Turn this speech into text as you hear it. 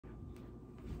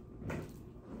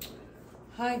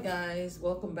Hi guys,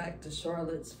 welcome back to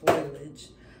Charlotte's Foliage.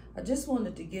 I just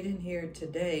wanted to get in here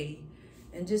today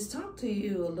and just talk to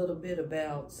you a little bit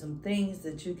about some things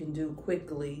that you can do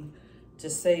quickly to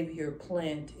save your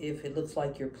plant if it looks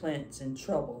like your plant's in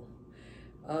trouble.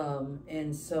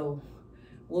 And so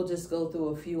we'll just go through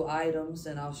a few items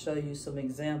and I'll show you some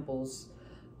examples,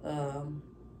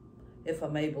 if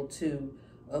I'm able to,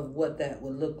 of what that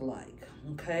would look like.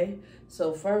 Okay,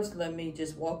 so first let me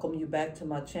just welcome you back to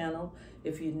my channel.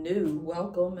 If you're new,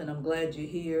 welcome, and I'm glad you're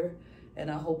here,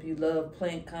 and I hope you love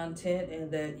plant content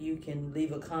and that you can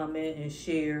leave a comment and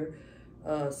share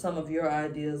some of your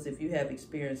ideas if you have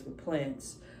experience with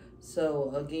plants.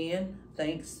 So again,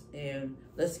 thanks, and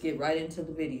let's get right into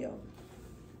the video.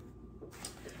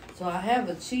 So I have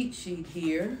a cheat sheet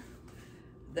here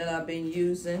that I've been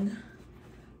using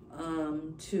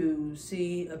to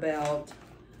see about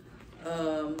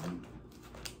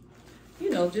you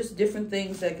know, just different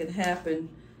things that can happen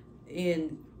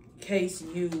in case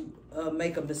you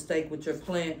make a mistake with your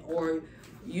plant or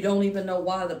you don't even know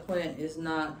why the plant is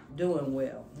not doing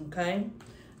well. Okay,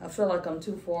 I feel like I'm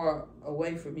too far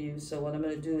away from you, so what I'm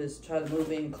going to do is try to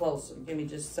move in closer. Give me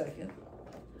just a second.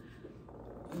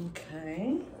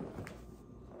 Okay,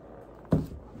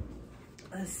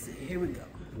 let's see, here we go.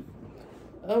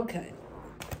 Okay,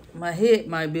 my head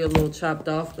might be a little chopped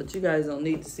off, but you guys don't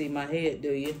need to see my head,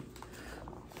 do you?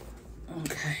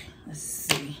 Okay, let's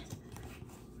see.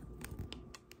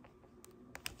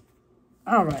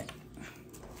 All right.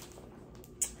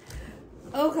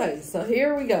 Okay, so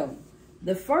here we go.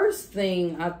 The first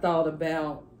thing I thought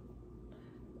about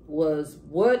was,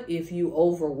 what if you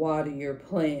overwater your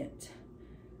plant?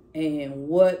 And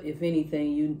what, if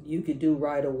anything, you could do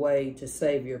right away to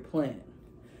save your plant?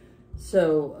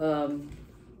 So,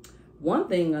 one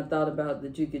thing I thought about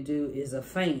that you could do is a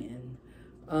fan.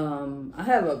 I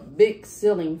have a big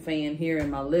ceiling fan here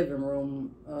in my living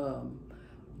room,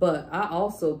 but I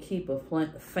also keep a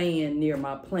fan near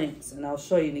my plants, and I'll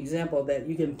show you an example of that.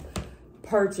 You can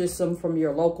purchase them from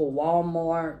your local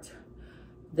Walmart.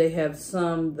 They have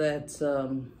some that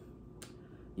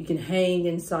you can hang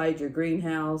inside your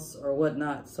greenhouse or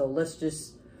whatnot. So let's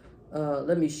just,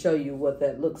 let me show you what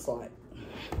that looks like.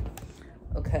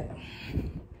 Okay.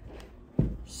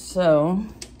 So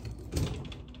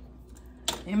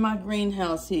in my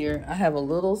greenhouse here, I have a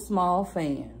little small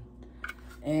fan,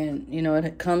 and you know,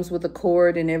 it comes with a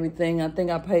cord and everything. I think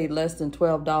I paid less than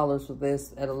 $12 for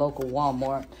this at a local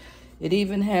Walmart. It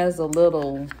even has a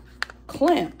little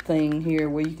clamp thing here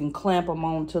where you can clamp them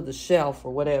onto the shelf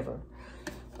or whatever.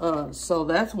 So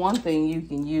that's one thing you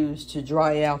can use to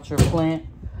dry out your plant.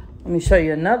 Let me show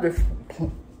you another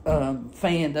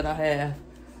fan that I have.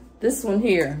 This one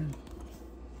here.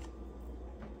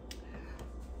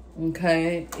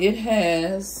 Okay, it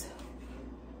has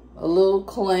a little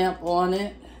clamp on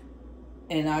it,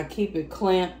 and I keep it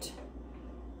clamped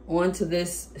onto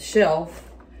this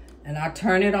shelf, and I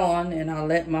turn it on and I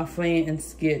let my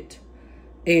fans get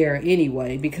air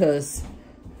anyway, because,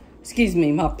 excuse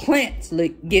me, my plants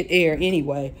get air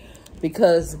anyway,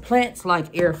 because plants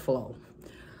like airflow.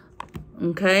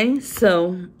 Okay,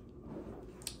 so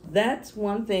that's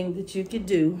one thing that you could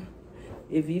do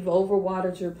if you've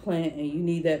overwatered your plant and you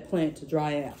need that plant to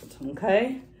dry out,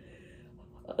 okay?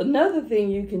 Another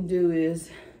thing you can do is,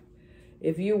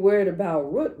 if you're worried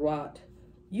about root rot,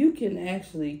 you can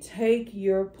actually take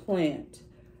your plant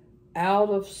out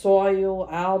of soil,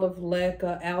 out of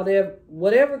leca, out of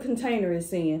whatever container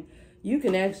it's in. You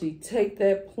can actually take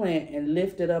that plant and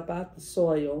lift it up out the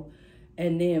soil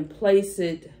and then place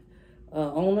it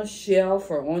on a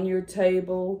shelf or on your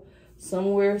table,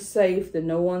 somewhere safe that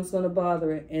no one's going to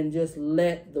bother it, and just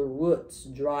let the roots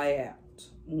dry out,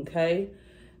 okay?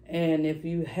 And if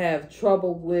you have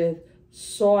trouble with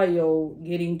soil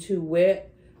getting too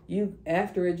wet,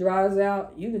 after it dries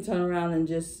out, you can turn around and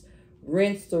just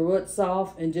rinse the roots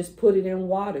off and just put it in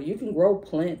water. You can grow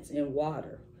plants in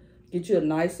water. Get you a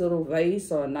nice little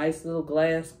vase or a nice little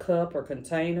glass cup or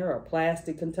container or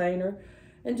plastic container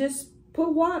and just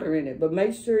put water in it, but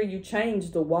make sure you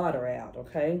change the water out,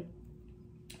 okay?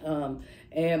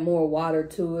 Add more water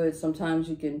to it. Sometimes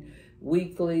you can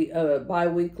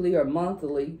bi-weekly or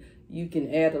monthly, you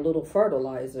can add a little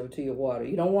fertilizer to your water.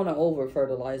 You don't want to over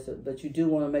fertilize it, but you do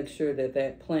want to make sure that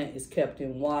that plant is kept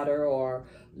in water or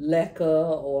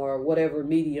leca or whatever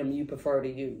medium you prefer to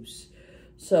use.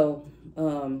 So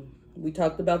we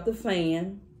talked about the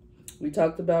fan. We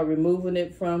talked about removing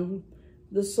it from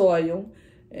the soil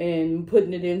and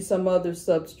putting it in some other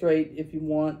substrate if you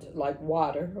want, like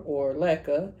water or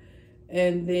leca.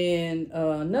 And then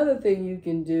another thing you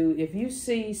can do, if you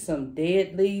see some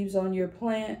dead leaves on your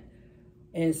plant,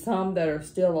 and some that are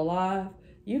still alive,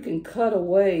 you can cut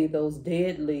away those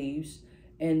dead leaves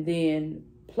and then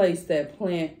place that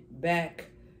plant back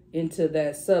into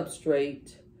that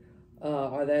substrate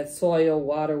or that soil,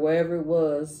 water, wherever it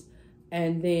was,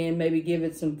 and then maybe give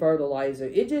it some fertilizer.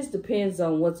 It just depends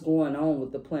on what's going on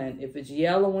with the plant. If it's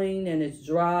yellowing and it's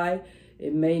dry,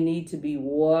 it may need to be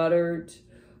watered.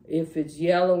 If it's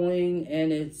yellowing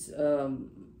and it's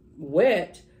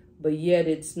wet, but yet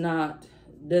it's not,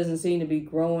 doesn't seem to be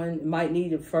growing, it might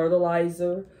need a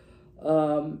fertilizer.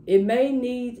 It may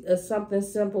need something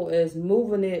simple as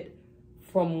moving it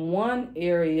from one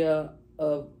area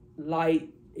of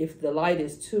light. If the light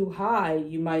is too high,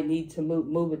 you might need to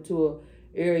move it to an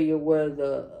area where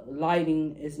the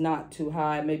lighting is not too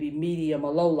high, maybe medium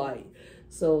or low light.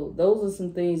 So those are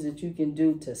some things that you can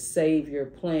do to save your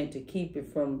plant, to keep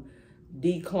it from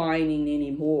declining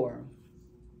anymore.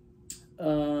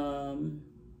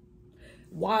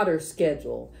 Water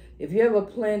schedule. If you have a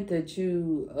plant that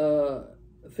you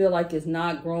feel like it's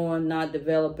not growing, not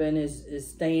developing, is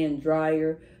staying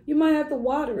drier, you might have to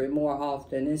water it more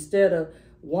often. Instead of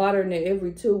watering it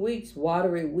every 2 weeks,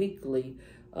 water it weekly.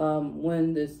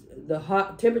 When the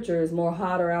hot temperature is more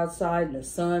hotter outside and the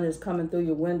sun is coming through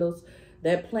your windows,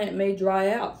 that plant may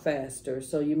dry out faster.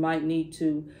 So you might need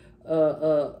to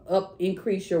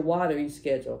increase your watering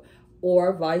schedule,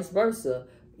 or vice versa.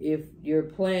 If your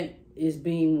plant is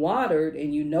being watered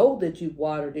and you know that you've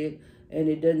watered it and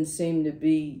it doesn't seem to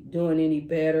be doing any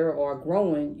better or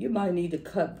growing, you might need to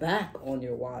cut back on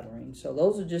your watering. So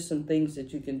those are just some things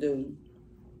that you can do.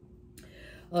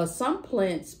 Some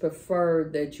plants prefer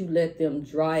that you let them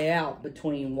dry out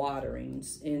between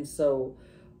waterings. And so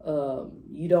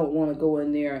you don't want to go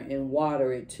in there and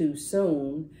water it too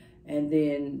soon. And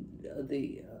then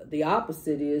the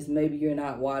opposite is maybe you're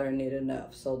not watering it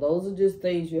enough. So those are just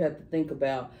things you have to think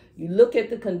about. You look at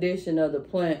the condition of the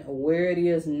plant, where it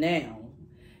is now,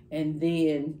 and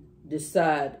then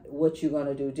decide what you're going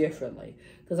to do differently.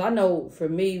 Because I know for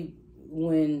me,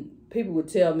 when people would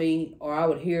tell me, or I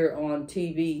would hear on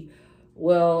TV,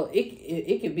 well,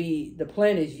 it could be the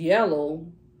plant is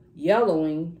yellowing,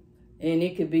 and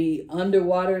it could be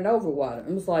underwater and overwater.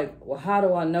 I'm just like, well, how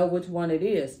do I know which one it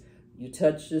is? You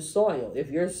touch the soil. If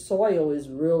your soil is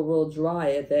real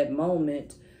dry at that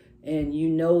moment, and you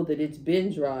know that it's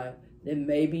been dry, then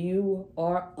maybe you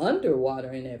are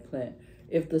underwatering that plant.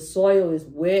 If the soil is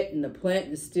wet and the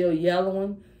plant is still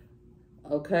yellowing,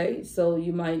 okay, so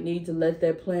you might need to let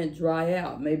that plant dry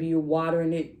out. Maybe you're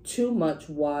watering it too much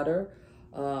water.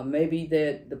 Maybe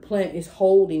that the plant is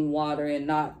holding water and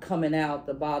not coming out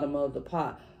the bottom of the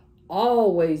pot.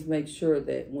 Always make sure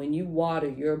that when you water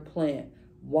your plant,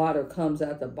 water comes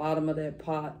out the bottom of that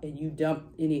pot, and you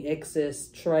dump any excess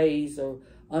trays or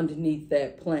underneath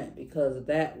that plant, because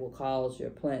that will cause your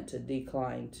plant to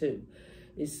decline too.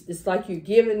 It's like you're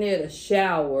giving it a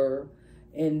shower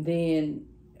and then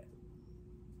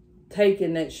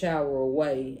taking that shower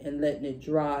away and letting it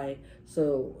dry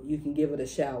so you can give it a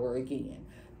shower again.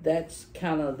 That's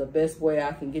kind of the best way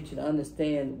I can get you to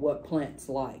understand what plants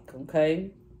like,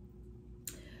 okay?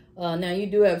 Now, you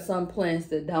do have some plants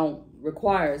that don't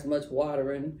require as much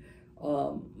watering.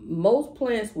 Most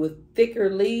plants with thicker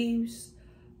leaves,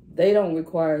 they don't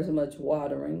require as much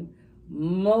watering.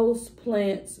 Most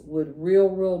plants with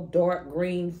real dark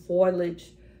green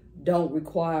foliage don't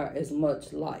require as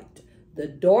much light. The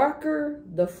darker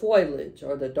the foliage,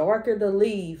 or the darker the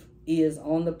leaf is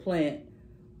on the plant,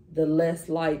 the less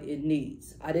light it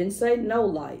needs. I didn't say no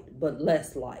light, but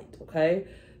less light, okay?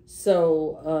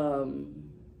 So,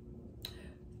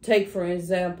 take, for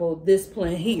example, this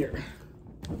plant here,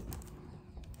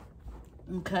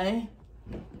 okay?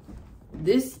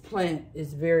 This plant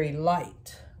is very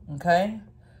light, okay?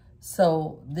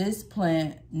 So this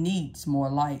plant needs more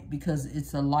light because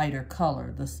it's a lighter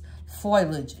color. The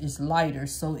foliage is lighter,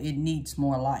 so it needs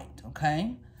more light,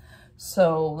 okay?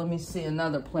 So let me see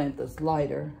another plant that's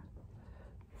lighter.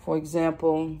 For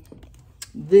example,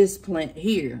 this plant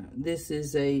here, this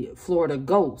is a Florida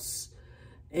Ghost.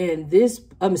 And this,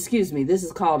 this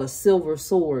is called a Silver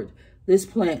Sword. This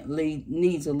plant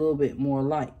needs a little bit more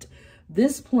light.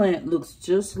 This plant looks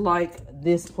just like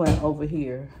this plant over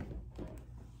here,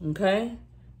 okay?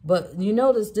 But you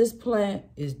notice this plant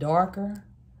is darker.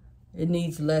 It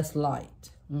needs less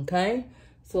light, okay?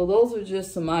 So those are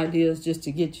just some ideas just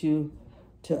to get you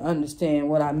to understand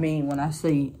what I mean when I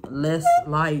say less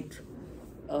light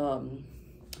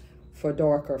for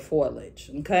darker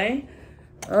foliage, okay?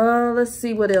 Let's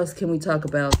see, what else can we talk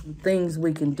about? Some things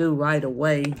we can do right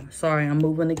away. Sorry, I'm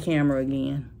moving the camera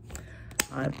again.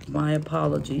 My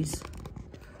apologies.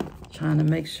 Trying to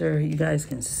make sure you guys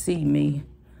can see me.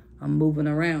 I'm moving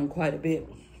around quite a bit.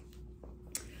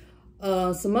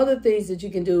 Some other things that you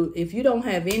can do if you don't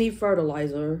have any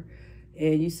fertilizer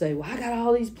and you say, well, I got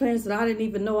all these plants and I didn't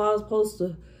even know I was supposed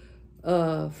to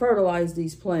fertilize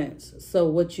these plants. So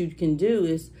what you can do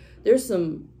is there's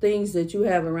some things that you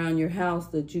have around your house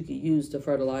that you could use to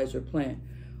fertilize your plant.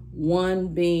 One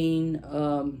being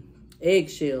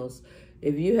eggshells.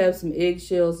 If you have some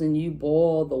eggshells and you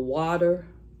boil the water,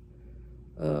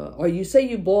 or you say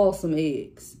you boil some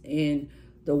eggs and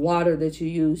the water that you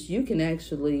use, you can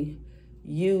actually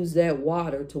use that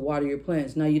water to water your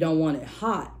plants. Now, you don't want it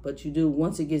hot, but you do,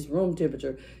 once it gets room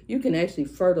temperature, you can actually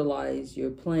fertilize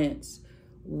your plants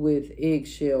with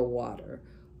eggshell water.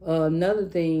 Another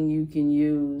thing you can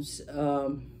use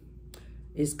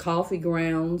is coffee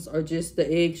grounds or just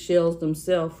the eggshells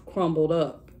themselves crumbled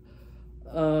up.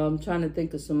 I'm trying to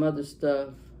think of some other stuff.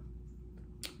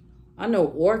 I know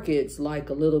orchids like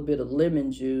a little bit of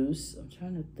lemon juice. I'm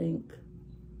trying to think,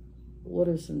 what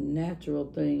are some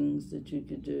natural things that you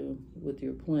could do with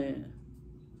your plant?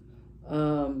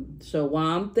 So while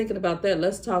I'm thinking about that,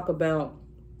 let's talk about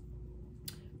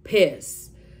pests.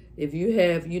 If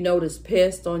you notice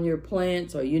pests on your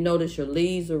plants, or you notice your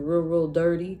leaves are real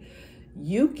dirty,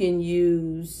 you can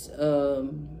use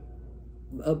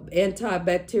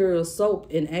antibacterial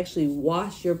soap and actually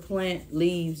wash your plant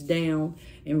leaves down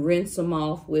and rinse them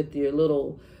off with your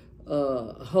little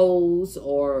hose,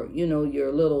 or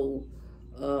your little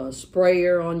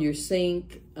sprayer on your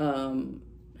sink.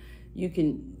 You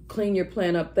can clean your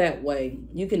plant up that way.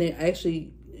 You can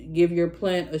actually give your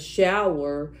plant a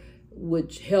shower,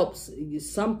 which helps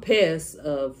some pests.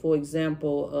 For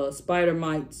example, spider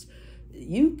mites.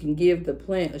 You can give the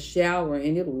plant a shower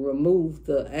and it'll remove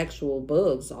the actual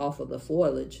bugs off of the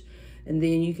foliage. And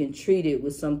then you can treat it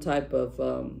with some type of,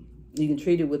 you can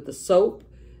treat it with the soap.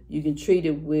 You can treat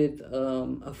it with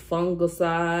a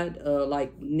fungicide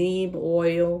like neem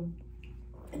oil.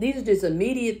 These are just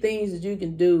immediate things that you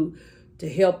can do to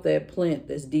help that plant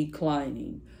that's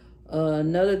declining.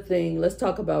 Another thing, let's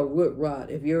talk about root rot.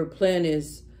 If your plant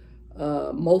is,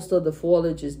 most of the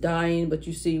foliage is dying, but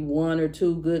you see one or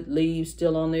two good leaves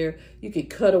still on there, you can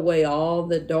cut away all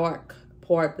the dark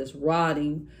part that's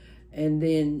rotting and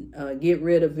then get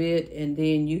rid of it. And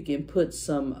then you can put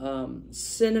some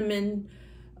cinnamon,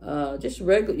 just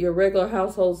your regular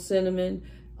household cinnamon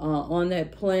on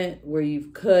that plant where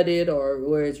you've cut it or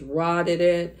where it's rotted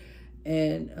at,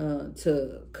 and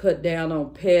to cut down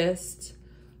on pests.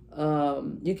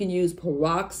 You can use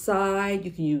peroxide,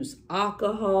 you can use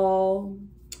alcohol.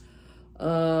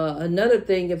 Another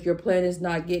thing, if your plant is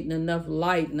not getting enough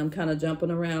light, and I'm kind of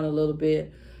jumping around a little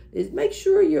bit, is make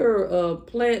sure your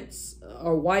plants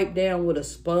are wiped down with a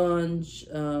sponge,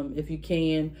 if you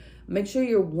can. Make sure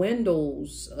your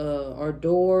windows or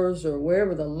doors or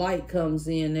wherever the light comes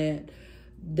in at,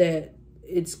 that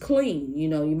it's clean. You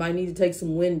might need to take some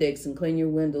Windex and clean your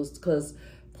windows, because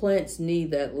plants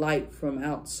need that light from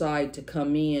outside to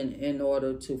come in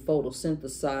order to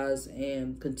photosynthesize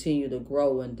and continue to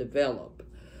grow and develop.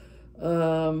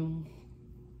 I'm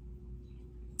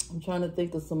trying to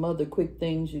think of some other quick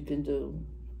things you can do.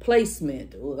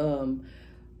 Placement.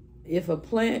 If a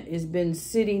plant has been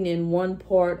sitting in one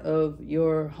part of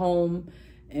your home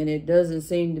and it doesn't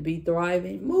seem to be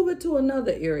thriving, move it to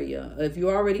another area. If you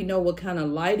already know what kind of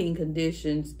lighting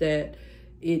conditions that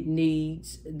it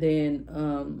needs, then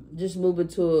just move it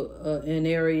to an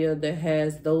area that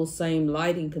has those same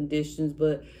lighting conditions,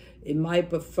 but it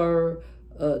might prefer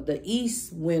the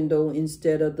east window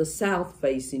instead of the south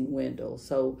facing window.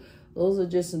 So those are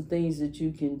just some things that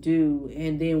you can do,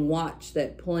 and then watch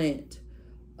that plant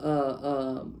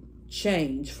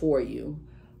change for you.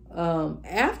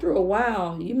 After a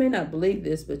while, you may not believe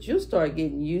this, but you'll start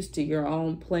getting used to your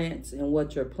own plants and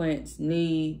what your plants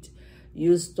need.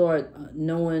 You'll start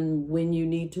knowing when you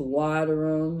need to water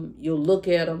them. You'll look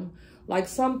at them. Like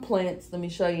some plants, let me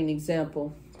show you an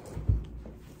example.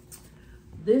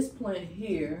 This plant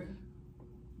here,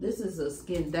 this is a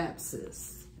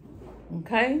Scindapsus,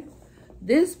 okay?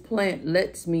 This plant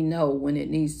lets me know when it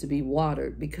needs to be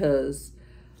watered, because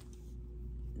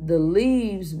the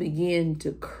leaves begin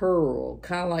to curl,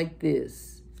 kind of like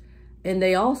this. And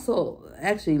they also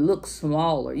actually look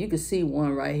smaller. You can see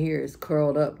one right here is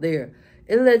curled up there.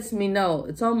 It lets me know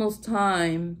it's almost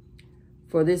time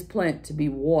for this plant to be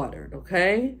watered,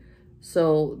 okay?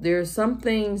 So there's some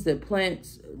things that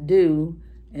plants do,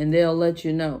 and they'll let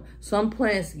you know. Some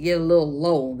plants get a little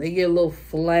low. They get a little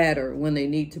flatter when they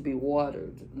need to be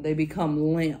watered. They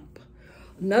become limp.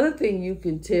 Another thing you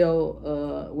can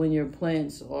tell when your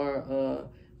plants are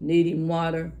needing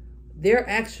water, their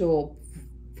actual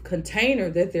container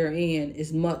that they're in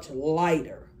is much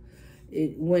lighter.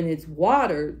 when it's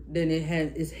watered, then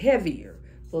it's heavier.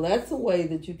 So that's a way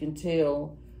that you can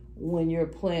tell when your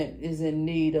plant is in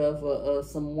need of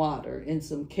some water and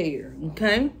some care,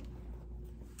 okay?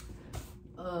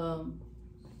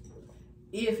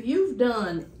 If you've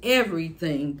done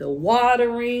everything, the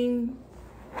watering,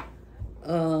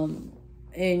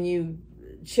 and you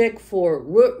check for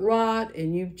root rot,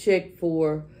 and you check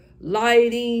for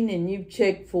lighting, and you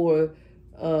check for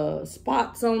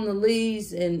spots on the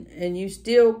leaves, and you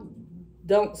still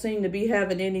don't seem to be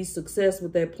having any success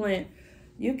with that plant,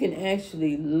 you can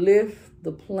actually lift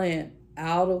the plant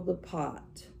out of the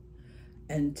pot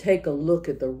and take a look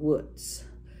at the roots.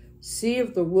 See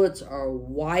if the roots are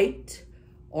white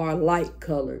or light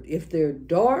colored. If they're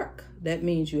dark, that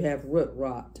means you have root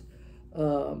rot.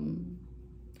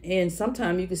 And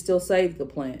sometimes you can still save the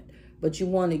plant, but you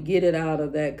want to get it out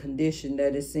of that condition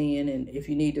that it's in. And if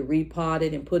you need to repot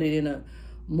it and put it in a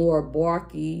more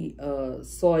barky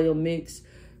soil mix,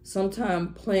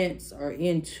 sometimes plants are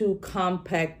in too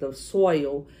compact of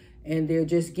soil and they're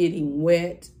just getting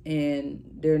wet, and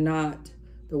they're not,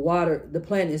 the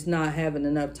plant is not having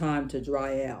enough time to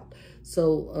dry out.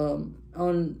 So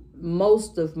on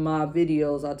most of my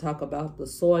videos, I talk about the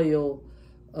soil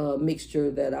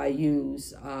mixture that I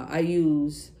use. I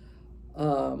use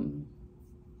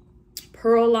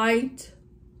perlite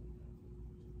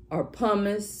or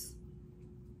pumice,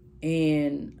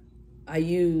 and I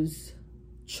use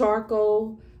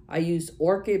charcoal, I use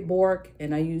orchid bark,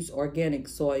 and I use organic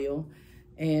soil.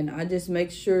 And I just make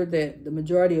sure that the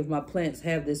majority of my plants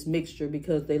have this mixture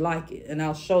because they like it. And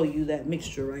I'll show you that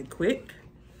mixture right quick.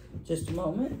 Just a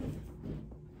moment.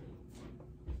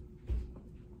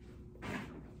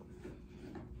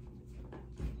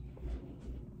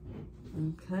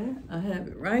 Okay, I have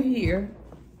it right here.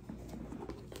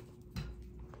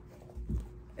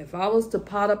 If I was to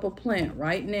pot up a plant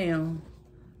right now,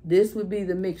 this would be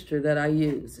the mixture that I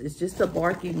use. It's just a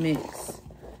barky mix.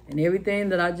 And everything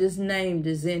that I just named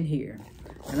is in here.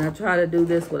 And I try to do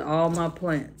this with all my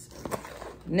plants.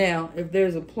 Now, if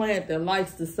there's a plant that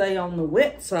likes to stay on the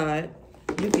wet side,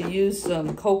 you can use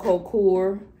some cocoa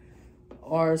coir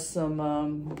or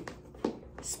some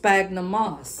sphagnum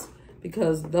moss,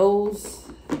 because those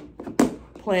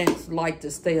plants like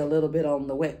to stay a little bit on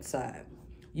the wet side.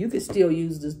 You could still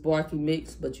use this barky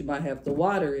mix, but you might have to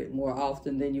water it more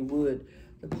often than you would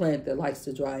the plant that likes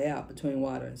to dry out between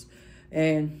waterings.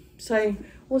 And say,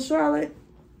 well, Charlotte,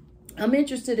 I'm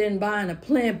interested in buying a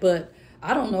plant, but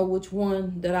I don't know which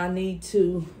one that I need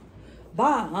to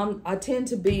buy. I tend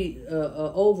to be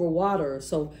over waterer.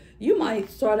 So you might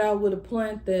start out with a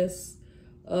plant that's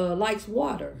likes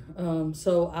water.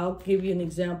 So I'll give you an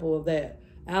example of that.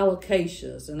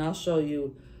 Alocasias, and I'll show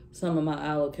you some of my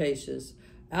alocasias.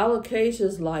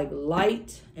 Alocasias like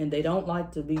light, and they don't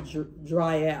like to be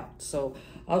dry out. So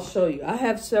I'll show you. I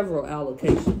have several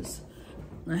alocasias.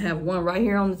 I have one right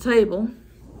here on the table.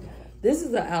 This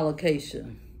is an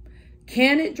alocasia.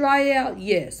 Can it dry out?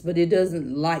 Yes, but it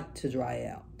doesn't like to dry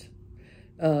out.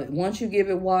 Once you give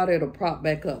it water, it'll prop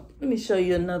back up. Let me show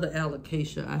you another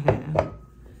alocasia I have.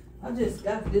 I just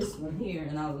got this one here,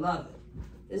 and I love it.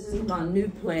 This is my new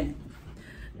plant.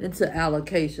 It's an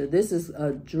alocasia. This is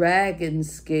a dragon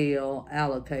scale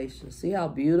alocasia. See how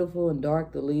beautiful and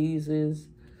dark the leaves is?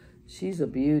 She's a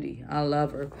beauty. I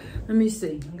love her. Let me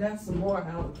see. I got some more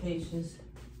alocasias.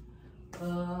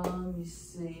 Let me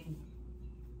see.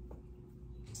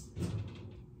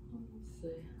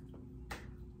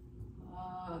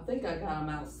 I think I got them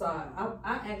outside.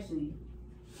 I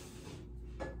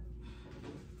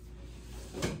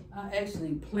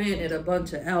actually planted a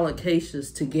bunch of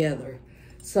alocasias together.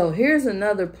 So here's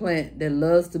another plant that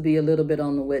loves to be a little bit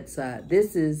on the wet side.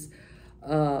 This is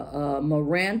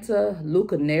Maranta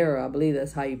leucanera, I believe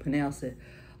that's how you pronounce it.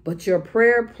 But your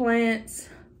prayer plants,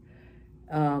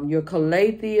 your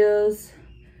calatheas,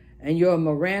 and your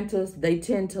amaranthus, they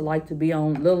tend to like to be a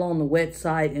little on the wet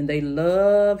side, and they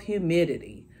love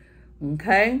humidity.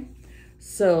 Okay?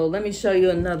 So let me show you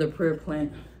another prayer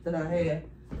plant that I have.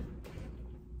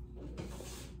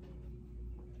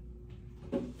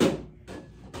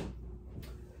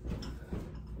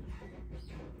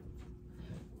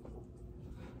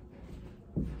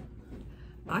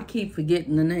 I keep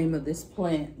forgetting the name of this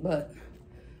plant, but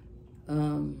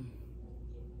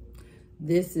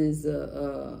this is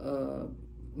a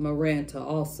Maranta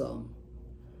also.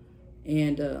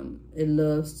 And it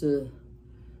loves to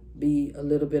be a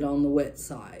little bit on the wet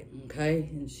side, okay?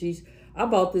 And I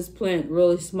bought this plant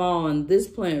really small, and this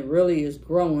plant really is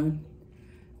growing.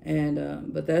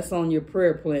 And but that's on your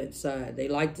prayer plant side. They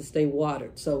like to stay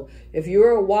watered. So if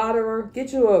you're a waterer,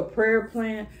 get you a prayer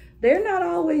plant they're not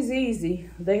always easy.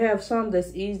 They have some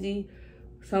that's easy,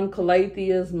 some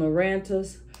calatheas,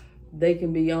 marantas. They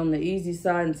can be on the easy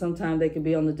side and sometimes they can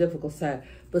be on the difficult side.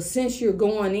 But since you're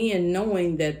going in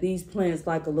knowing that these plants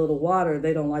like a little water,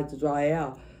 they don't like to dry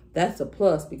out, that's a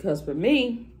plus. Because for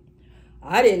me,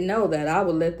 I didn't know that. I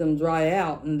would let them dry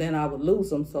out and then I would lose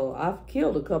them. So I've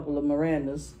killed a couple of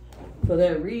marantas for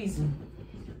that reason.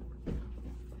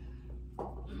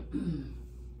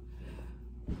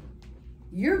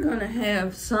 You're gonna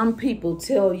have some people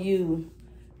tell you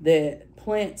that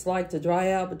plants like to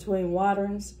dry out between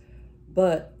waterings,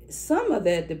 but some of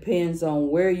that depends on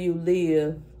where you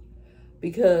live,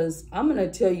 because I'm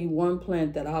gonna tell you one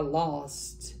plant that I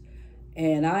lost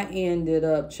and I ended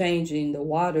up changing the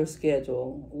water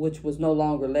schedule, which was no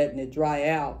longer letting it dry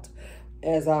out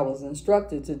as I was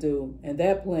instructed to do. And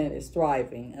that plant is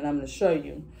thriving, and I'm gonna show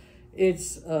you.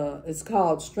 It's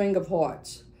called String of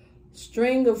Hearts.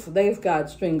 They've got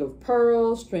string of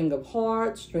pearls, string of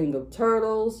hearts, string of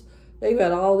turtles. They've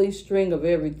got all these string of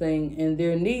everything, and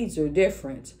their needs are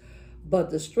different.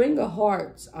 But the string of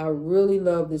hearts, I really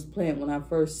love this plant when I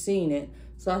first seen it.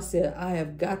 So I said, I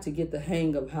have got to get the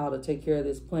hang of how to take care of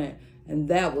this plant. And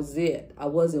that was it. I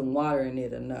wasn't watering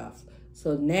it enough.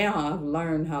 So now I've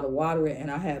learned how to water it,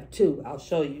 and I have two. I'll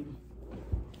show you.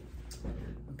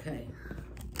 Okay.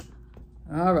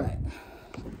 All right.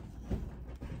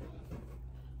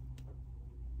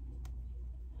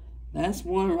 That's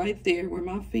one right there where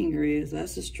my finger is.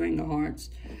 That's a string of hearts.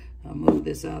 I'll move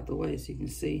this out the way so you can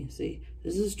see. See,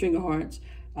 this is a string of hearts.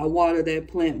 I water that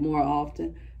plant more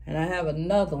often. And I have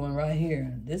another one right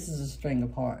here. This is a string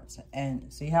of hearts.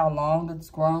 And see how long it's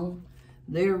grown?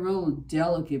 They're real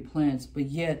delicate plants, but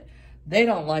yet they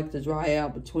don't like to dry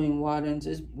out between waterings.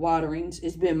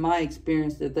 It's been my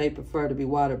experience that they prefer to be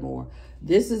watered more.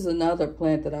 This is another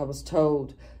plant that I was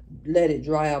told, let it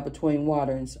dry out between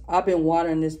waterings. I've been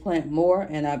watering this plant more,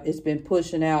 and it's been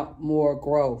pushing out more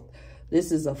growth.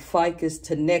 This is a Ficus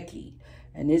tenacious,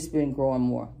 and it's been growing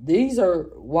more. These are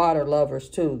water lovers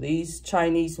too. These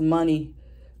Chinese money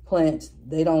plants,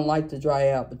 they don't like to dry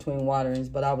out between waterings,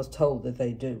 but I was told that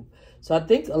they do. So I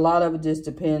think a lot of it just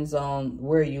depends on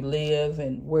where you live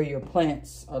and where your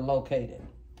plants are located.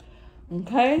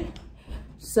 Okay,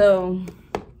 so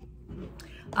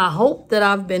I hope that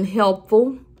I've been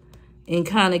helpful in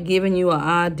kind of giving you an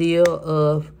idea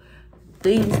of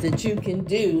things that you can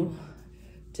do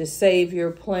to save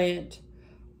your plant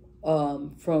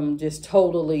from just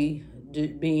totally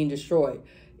being destroyed.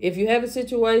 If you have a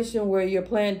situation where your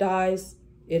plant dies,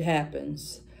 it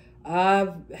happens.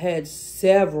 I've had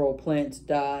several plants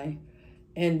die,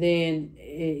 and then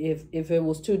if it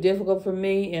was too difficult for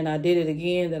me and I did it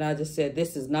again, then I just said,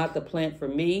 this is not the plant for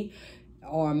me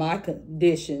or my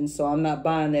conditions, so I'm not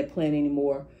buying that plant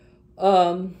anymore.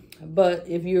 But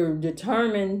if you're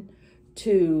determined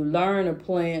to learn a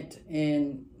plant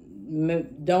and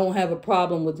don't have a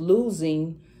problem with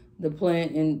losing the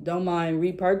plant and don't mind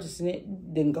repurchasing it,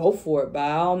 then go for it.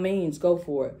 By all means, go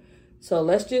for it. So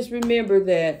let's just remember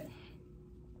that,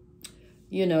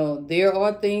 you know, there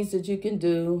are things that you can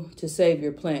do to save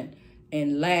your plant.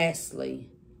 And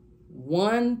lastly,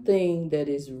 one thing that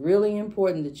is really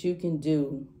important that you can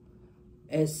do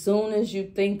as soon as you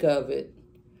think of it,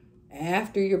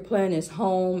 after your plant is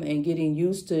home and getting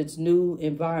used to its new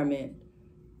environment,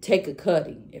 take a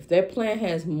cutting. If that plant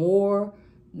has more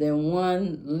than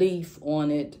one leaf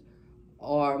on it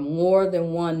or more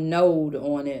than one node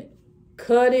on it,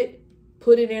 cut it,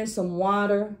 put it in some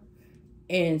water,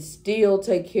 and still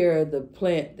take care of the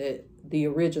plant, the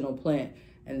original plant.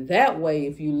 And that way,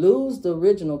 if you lose the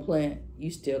original plant, you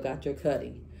still got your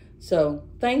cutting. So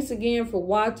thanks again for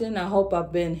watching. I hope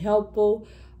I've been helpful.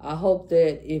 I hope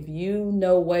that if you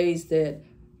know ways that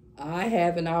I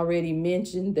haven't already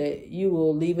mentioned, that you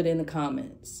will leave it in the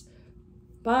comments.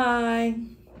 Bye.